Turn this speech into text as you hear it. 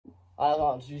I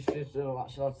want to just do the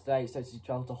match today. So to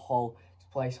travel to Hull, to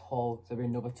place Hull. So it'll be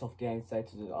another tough game today.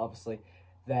 Obviously,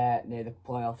 they're near the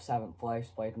playoff 7th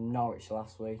place. Played Norwich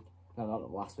last week. No,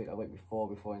 not last week. The week before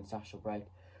international break.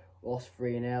 Lost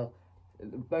 3-0.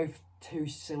 Both two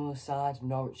similar sides,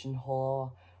 Norwich and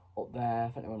Hull, up there. I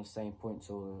think they're on the same point,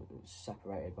 so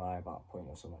separated by about a point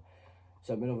or something.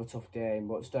 So it'll be another tough game.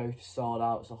 But Stoke sold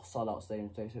out. It's a sold out stadium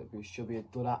today, so it should be a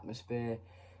good atmosphere.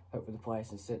 Hopefully the players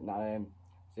can sit that in.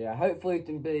 So yeah, hopefully it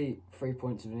can be 3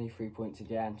 points if we need 3 points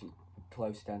again to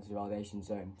close down to the relegation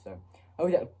zone. So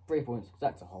we get 3 points.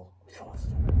 That's a Hull.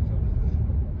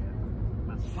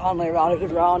 Finally rounded the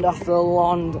ground after a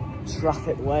long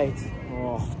traffic wait.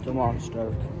 Oh, come on,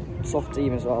 Stoke. Tough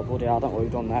team as well, bloody hell. I don't know what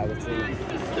we've done there with the team.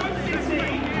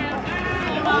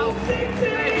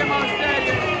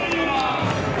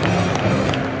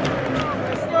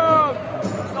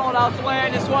 Sold out to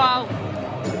win as well.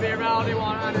 It'll be a rowdy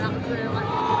one, and an atmosphere like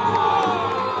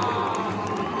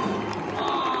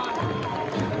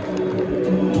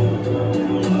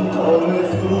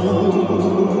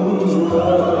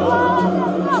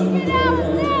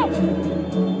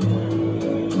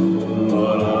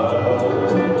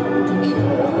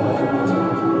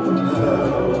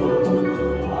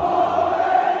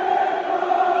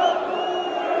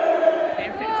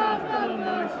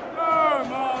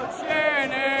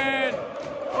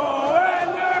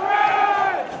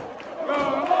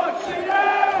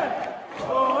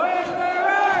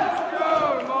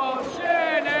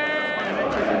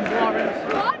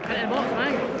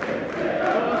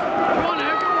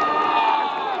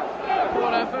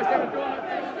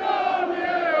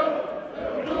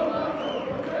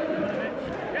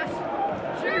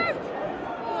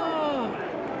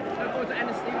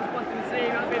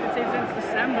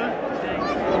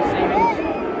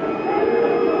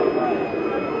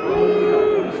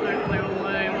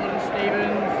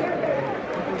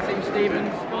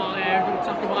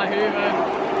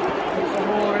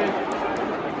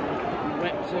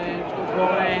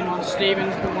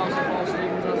Stevens, the one Paul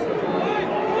Stevens has the ball.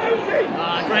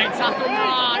 Great tackle, man.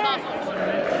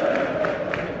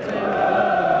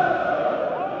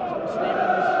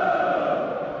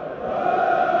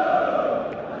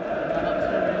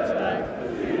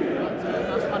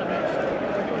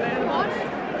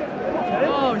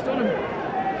 Oh, he's done him.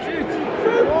 Shoot.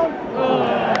 Oh.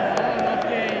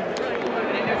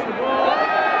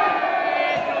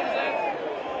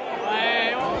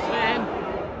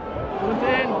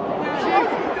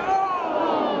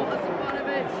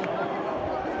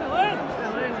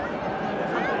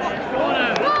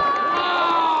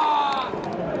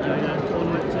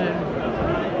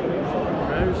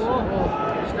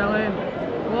 Still in.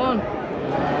 Come on.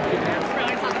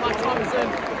 Brilliant tackle by Thompson.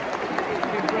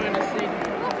 Been brilliant this season.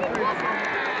 Come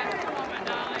on, my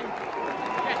darling.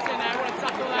 Gets in there. What a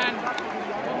tackle then.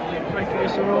 Quickly,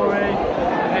 Sorori.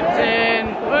 Lips in.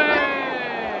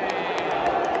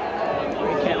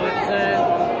 We get Lipton.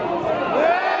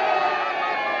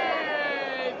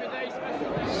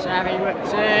 Savvy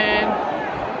whipped in.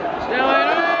 Still in.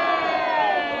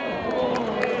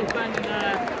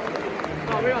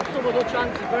 We have double the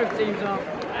chances, both teams are.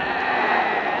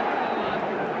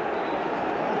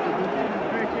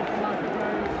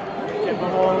 Give the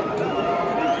ball.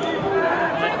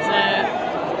 That's it.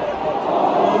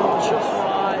 Just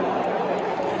wide.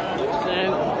 That's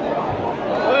it.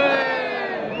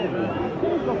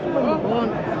 One.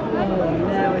 Oh,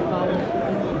 there we found.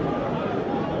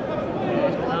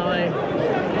 There's Pally.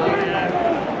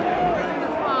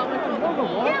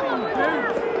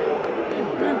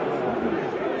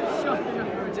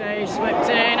 Slipped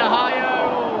in,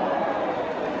 Ohio.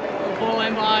 Ball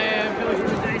in by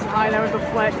Village high there with the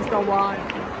flesh, it's gone wide.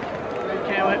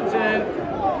 Okay, Lipton.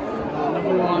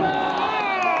 Another one.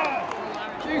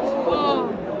 Shoot! Oh.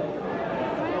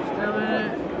 Still in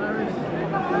it. Larry's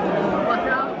back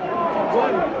out.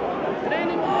 Get in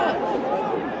there.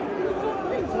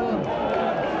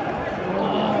 Oh,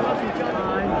 that's a job.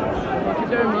 What are you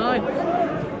doing, mate?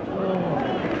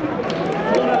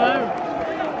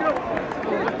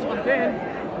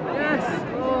 Yes!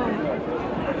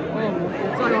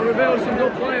 Looks like I'll reveal some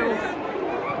good players.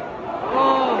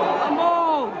 Oh, a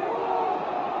mauled!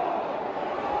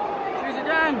 Choose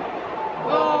again!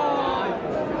 Oh!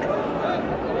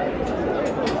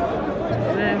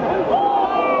 Then, that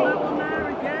one there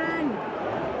again!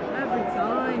 Every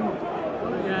time!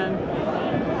 One again.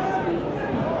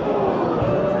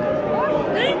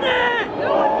 In there!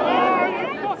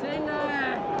 It's in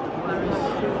there!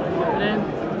 Get in.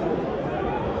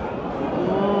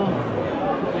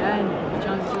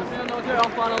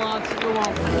 Off on the lads, go on.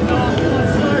 No,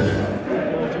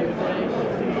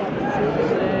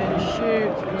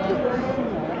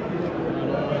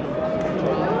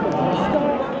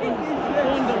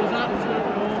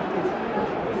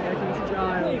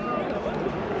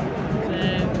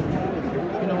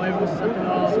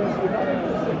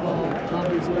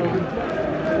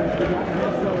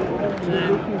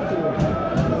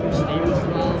 Stevens as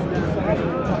well.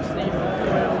 Stevens.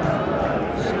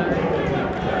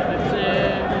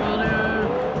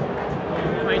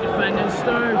 Great defending,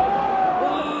 Stoke.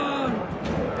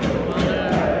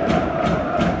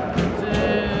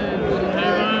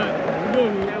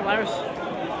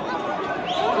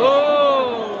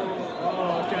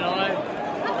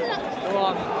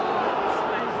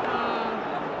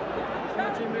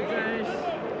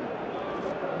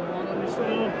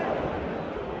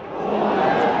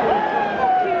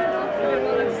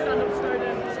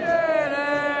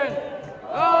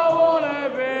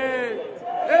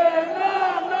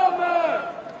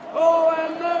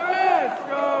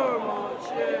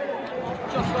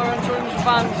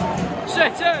 Fans,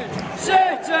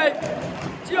 City,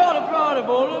 you're the proud of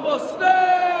all of us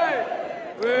today.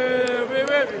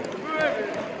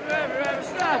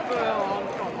 Step on,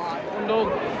 come on,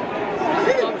 undone.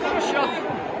 Shot.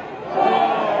 Oh,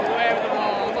 away with the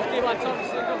ball. Lucky by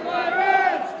Thompson.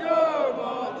 Let's go,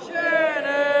 marching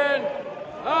in.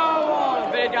 Oh, what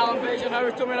a big vision. How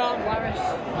we're coming on, Larris.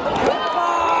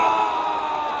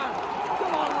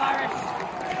 Come on, Larris.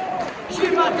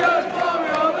 Shoot my girls for me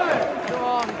over. Come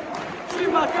on.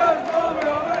 Shoot my girls for me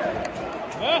over.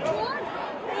 Huh?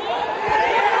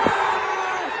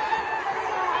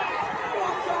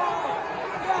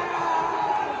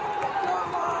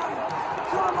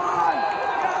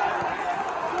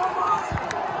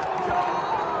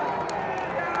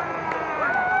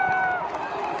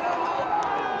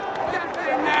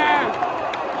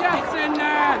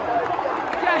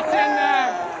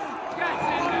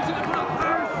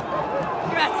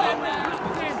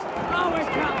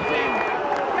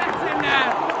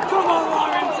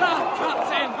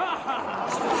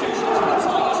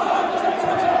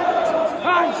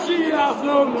 She has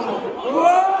no more.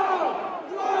 Why?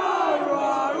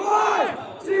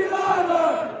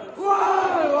 Delilah!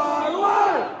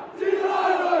 Why?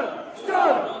 Delilah!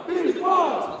 Stop! He's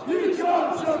false! You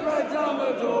can't shove right down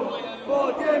the door.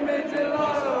 Forgive me,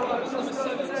 Delilah. I just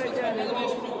don't take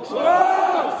anymore. Why?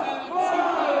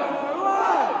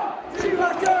 She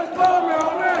my girls for me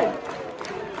on me.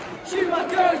 She my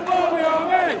girls for me on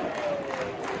me.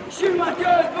 She my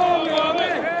girls for me on me.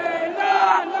 Hey,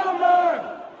 that number!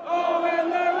 Oh, in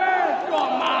the red! Go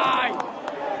on, mine!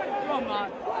 Go on,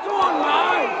 mine! Go on,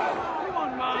 mine! Go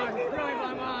on, mine! Really,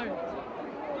 my mine!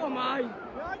 Go on, mine!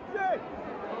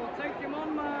 Oh, take him on,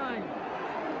 mine!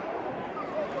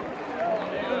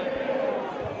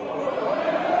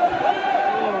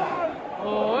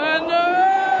 Oh, in the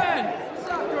red!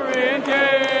 Zachary and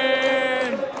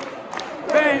Kane!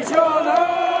 Page your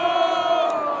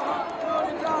love!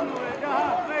 Going down the way,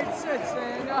 mate,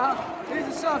 sitting, he's a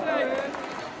sucker.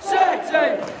 City,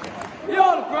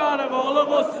 you're the pride of all of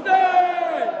us today.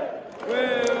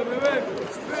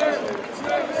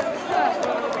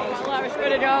 Larry's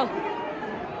ready, girl.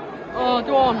 Oh,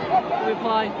 go on. We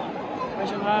play.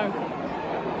 Vision home.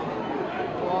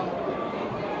 Go on.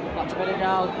 Back to ready,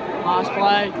 girl. Nice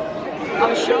play.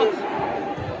 Have a shot.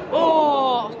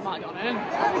 Oh, might gone in.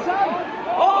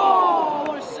 Oh,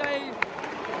 what a save.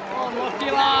 Oh, lucky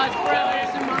lads.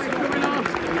 Brilliant. And Murray coming off.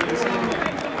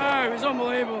 Oh, it was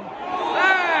unbelievable.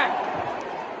 Hey!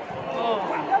 Oh,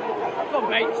 good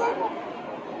Bates.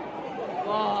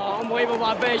 Oh, unbelievable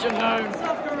by Bajan home.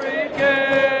 South Korea.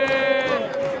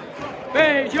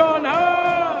 Bajan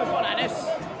home! Go on, Ennis.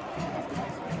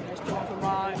 Just come off the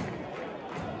line.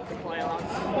 Good play,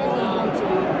 lads.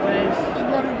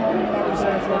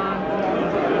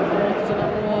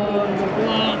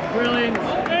 Brilliant.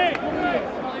 Hey!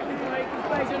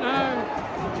 Bajan home.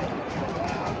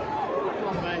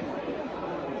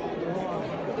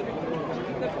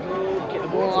 Get the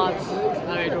ball, lads.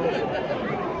 There he goes.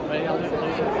 Ready, I'll do it. Good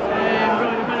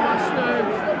defended by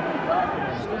Stoke.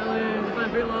 Still in,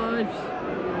 defend for lives.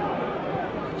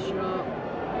 Shot.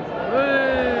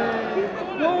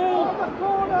 Goal!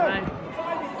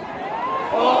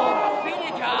 Oh,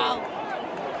 Vidigal!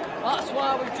 That's why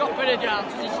we dropped Vidigal.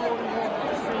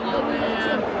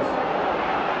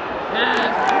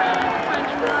 Yes,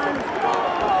 defending Rose.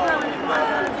 Brilliant by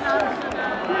Rose and Harrison.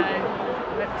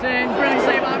 Ripped in, brilliant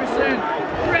save Harrison.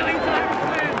 Brilliant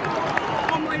Harrison.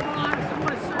 Unbelievable Harrison,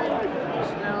 what a save.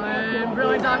 Still in,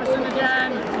 brilliant Harrison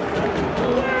again.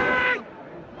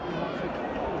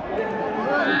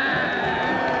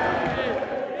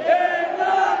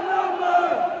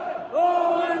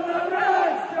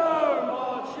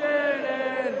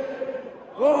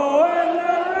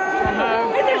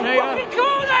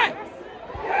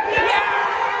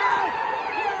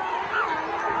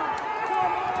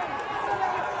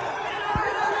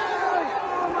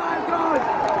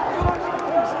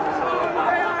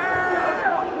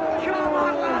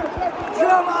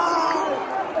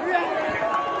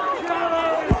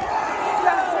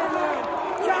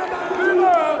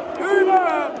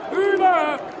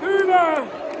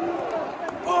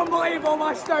 Unbelievable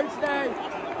my Stoke today.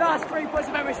 That's 3 points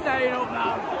of Emma staying up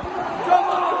now. Come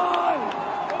on!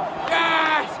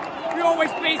 Yes! We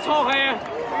always beat Hull here.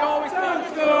 We always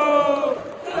beat Stoke.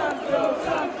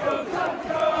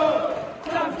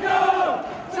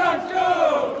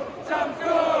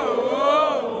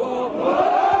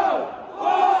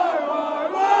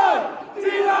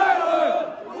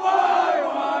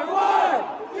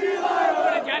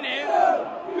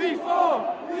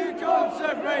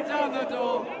 Right down the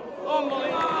door.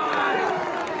 Unbelievable.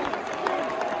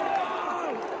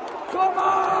 Come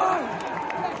on!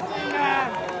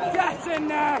 Get in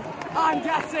there! And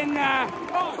get in there!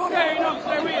 Staying up,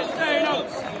 so we are staying up.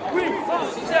 We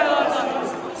are still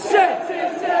on.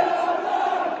 Sitting still on.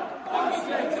 I'm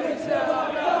sitting still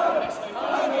on.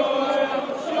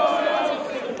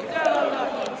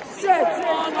 Sitting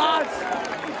on, lads!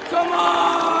 Come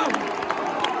on!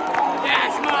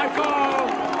 Yes, Michael!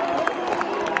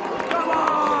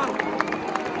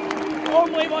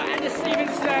 Unbelievable end of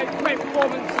Stevens today. Great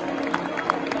performance.